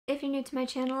If you're new to my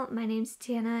channel, my name's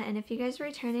Tiana, and if you guys are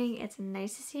returning, it's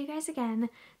nice to see you guys again.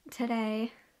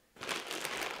 Today,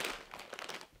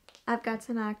 I've got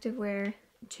some activewear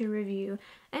to review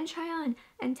and try on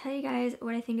and tell you guys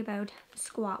what I think about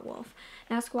Squat Wolf.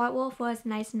 Now, Squat Wolf was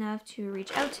nice enough to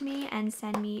reach out to me and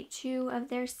send me 2 of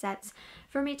their sets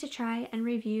for me to try and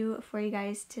review for you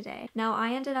guys today. Now,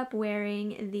 I ended up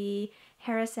wearing the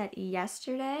Hera set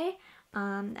yesterday.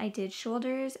 I did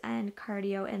shoulders and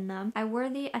cardio in them. I wore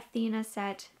the Athena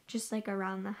set just like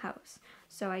around the house,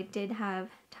 so I did have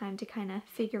time to kind of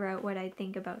figure out what I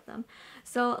think about them.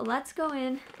 So let's go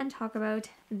in and talk about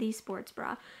the sports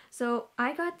bra. So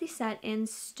I got the set in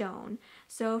stone.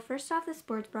 So first off, the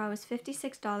sports bra was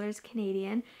 $56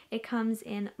 Canadian. It comes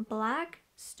in black,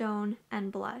 stone,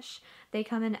 and blush. They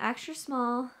come in extra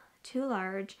small to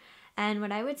large. And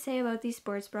what I would say about these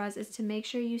sports bras is to make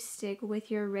sure you stick with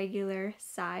your regular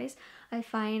size. I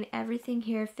find everything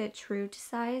here fit true to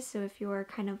size, so if you're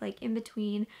kind of like in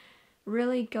between,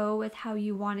 really go with how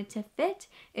you want it to fit.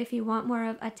 If you want more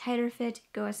of a tighter fit,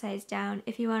 go a size down.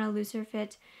 If you want a looser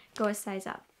fit, go a size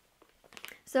up.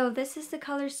 So this is the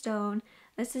color stone.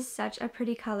 This is such a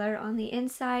pretty color. On the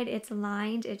inside, it's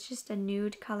lined. It's just a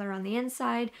nude color on the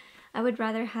inside. I would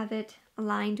rather have it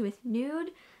lined with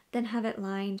nude than have it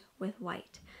lined with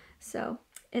white. So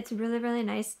it's really, really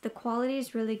nice. The quality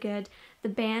is really good. The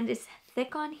band is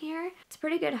thick on here. It's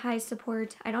pretty good high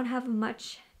support. I don't have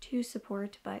much to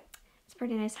support, but it's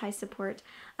pretty nice high support.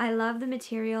 I love the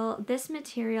material. This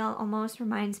material almost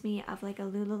reminds me of like a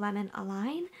Lululemon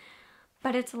Align,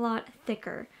 but it's a lot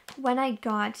thicker. When I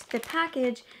got the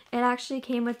package, it actually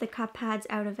came with the cup pads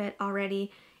out of it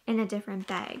already in a different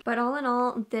bag. But all in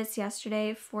all, this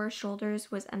yesterday for shoulders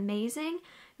was amazing.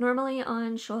 Normally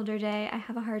on shoulder day, I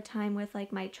have a hard time with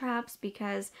like my traps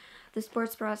because the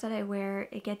sports bras that I wear,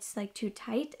 it gets like too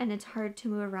tight and it's hard to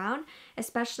move around,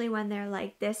 especially when they're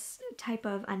like this type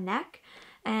of a neck.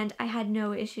 And I had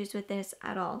no issues with this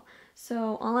at all.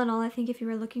 So all in all, I think if you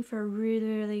were looking for a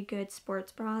really, really good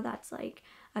sports bra that's like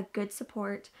a good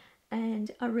support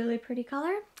and a really pretty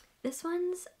color, this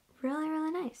one's really,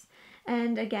 really nice.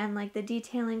 And again, like the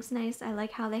detailing's nice. I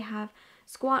like how they have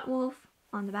Squat Wolf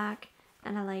on the back,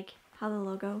 and I like how the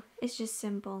logo is just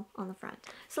simple on the front.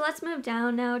 So let's move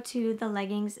down now to the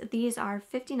leggings. These are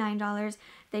 $59.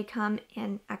 They come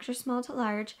in extra small to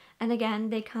large, and again,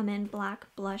 they come in black,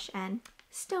 blush, and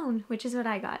stone, which is what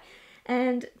I got.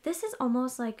 And this is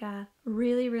almost like a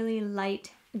really, really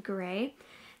light gray.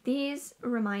 These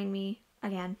remind me,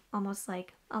 again, almost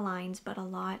like Aligns, but a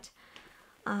lot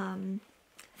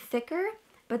thicker,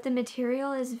 but the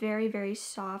material is very, very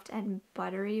soft and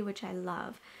buttery, which I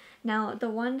love. Now, the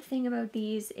one thing about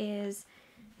these is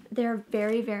they're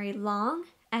very, very long,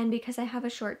 and because I have a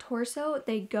short torso,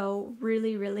 they go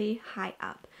really, really high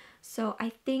up. So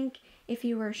I think if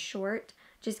you were short,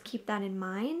 just keep that in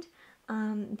mind.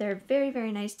 They're very,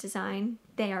 very nice design.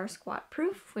 They are squat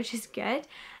proof, which is good.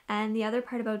 And the other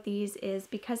part about these is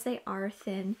because they are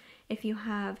thin, if you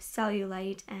have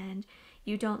cellulite and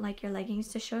you don't like your leggings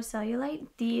to show cellulite,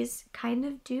 these kind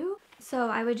of do. So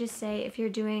I would just say if you're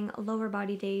doing lower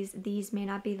body days, these may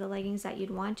not be the leggings that you'd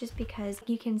want just because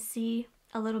you can see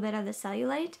a little bit of the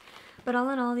cellulite. But all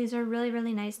in all, these are really,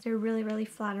 really nice. They're really, really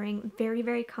flattering, very,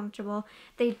 very comfortable.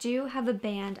 They do have a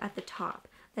band at the top.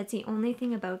 That's the only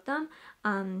thing about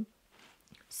them.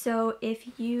 So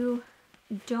if you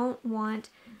don't want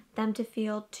them to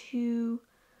feel too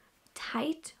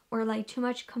tight or like too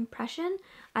much compression,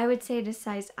 I would say to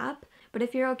size up. But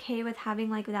if you're okay with having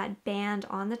like that band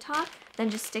on the top, then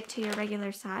just stick to your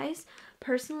regular size.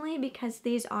 Personally, because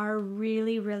these are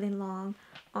really, really long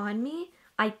on me,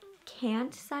 I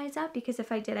can't size up because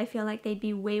if I did, I feel like they'd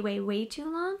be way, way, way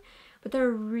too long. But they're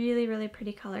a really, really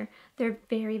pretty color. They're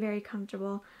very, very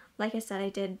comfortable. Like I said, I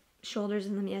did shoulders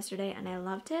in them yesterday and I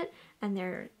loved it. And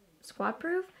they're squat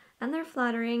proof and they're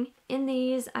flattering. In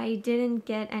these, I didn't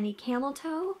get any camel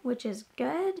toe, which is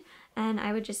good. And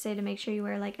I would just say to make sure you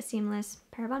wear like a seamless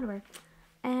pair of underwear.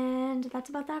 And that's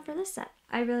about that for this set.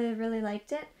 I really, really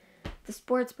liked it. The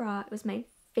sports bra was my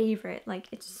favorite. Like,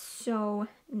 it's so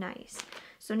nice.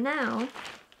 So now,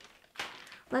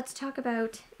 let's talk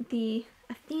about the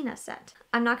Athena set.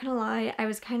 I'm not gonna lie, I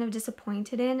was kind of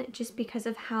disappointed in just because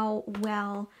of how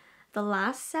well the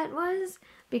last set was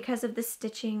because of the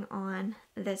stitching on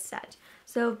this set.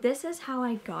 So this is how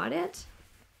I got it.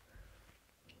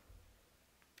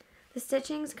 The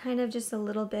stitching's kind of just a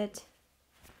little bit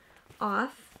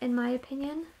off in my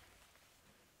opinion.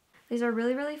 These are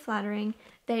really, really flattering.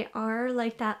 They are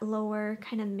like that lower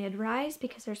kind of mid-rise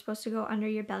because they're supposed to go under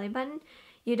your belly button.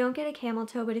 You don't get a camel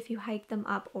toe, but if you hike them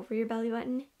up over your belly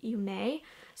button, you may.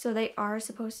 So they are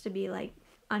supposed to be like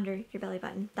under your belly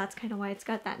button. That's kind of why it's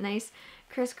got that nice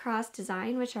crisscross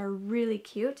design, which are really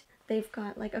cute. They've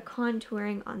got like a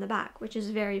contouring on the back, which is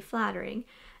very flattering.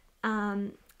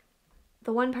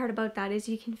 The one part about that is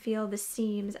you can feel the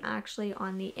seams actually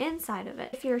on the inside of it.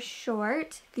 If you're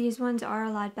short, these ones are a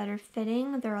lot better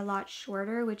fitting. They're a lot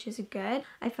shorter, which is good.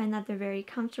 I find that they're very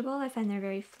comfortable. I find they're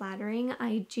very flattering.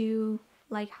 I do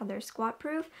like how they're squat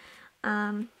proof.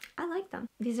 I like them.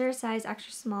 These are a size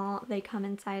extra small. They come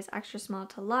in size extra small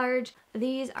to large.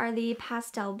 These are the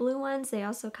pastel blue ones. They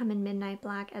also come in midnight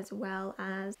black as well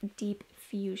as deep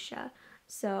fuchsia.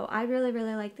 So I really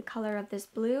like the color of this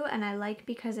blue, and I like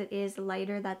because it is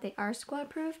lighter that they are squat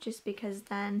proof, just because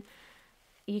then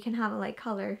you can have a light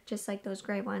color just like those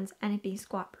gray ones and it be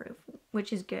squat proof,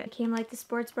 which is good. It came like the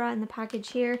sports bra in the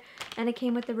package here, and it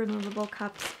came with the removable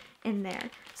cups in there.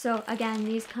 So again,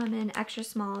 these come in extra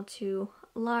small to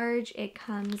large. It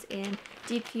comes in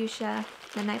deep fuchsia,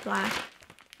 midnight black,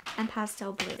 and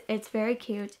pastel blue. It's very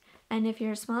cute. And if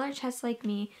you're a smaller chest like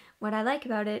me, what I like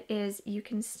about it is you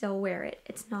can still wear it.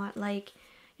 It's not like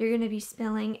you're going to be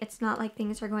spilling. It's not like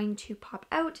things are going to pop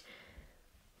out.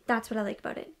 That's what I like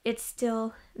about it. It's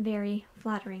still very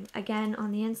flattering. Again,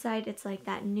 on the inside, it's like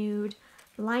that nude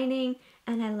lining,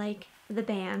 and I like the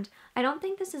band. I don't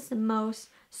think this is the most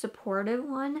supportive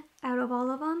one out of all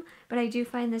of them, but I do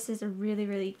find this is a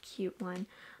really cute one.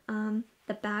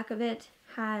 The back of it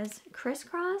has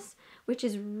crisscross, which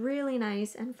is really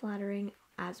nice and flattering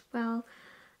as well.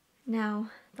 Now,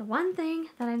 the one thing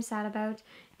that I'm sad about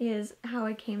is how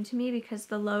it came to me, because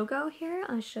the logo here,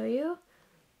 I'll show you.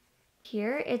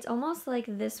 Here, it's almost like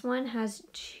this one has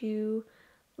two,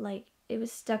 like, it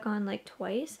was stuck on like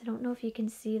twice. I don't know if you can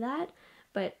see that,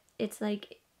 but it's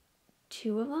like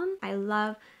two of them. I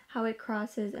love how it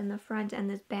crosses in the front, and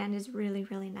this band is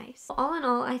really nice. All in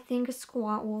all, I think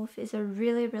Squat Wolf is a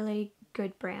really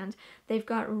good brand. They've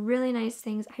got really nice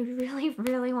things. I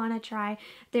really want to try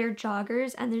their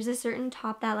joggers, and there's a certain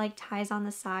top that like ties on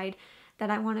the side that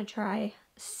I want to try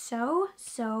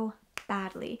so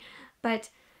badly. But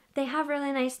they have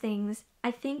really nice things.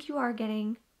 I think you are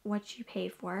getting what you pay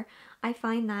for. I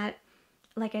find that,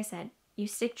 like I said, you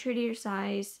stick true to your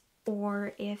size,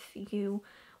 or if you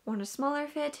want a smaller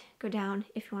fit, go down.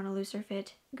 If you want a looser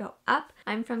fit, go up.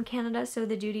 I'm from Canada, so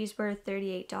the duties were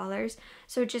 $38.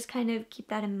 So just kind of keep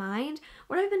that in mind.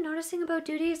 What I've been noticing about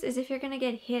duties is if you're going to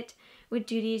get hit with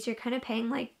duties, you're kind of paying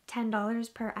like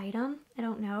 $10 per item. I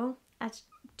don't know.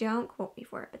 Don't quote me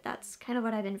for it, but that's kind of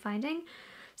what I've been finding.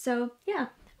 So yeah,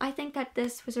 I think that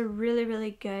this was a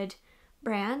really good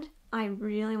brand. I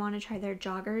really want to try their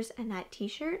joggers and that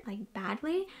t-shirt like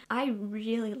badly. I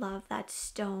really love that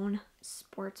stone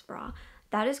sports bra.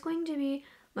 That is going to be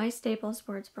my staple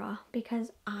sports bra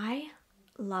because I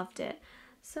loved it.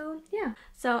 So yeah,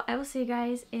 so I will see you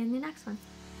guys in the next one.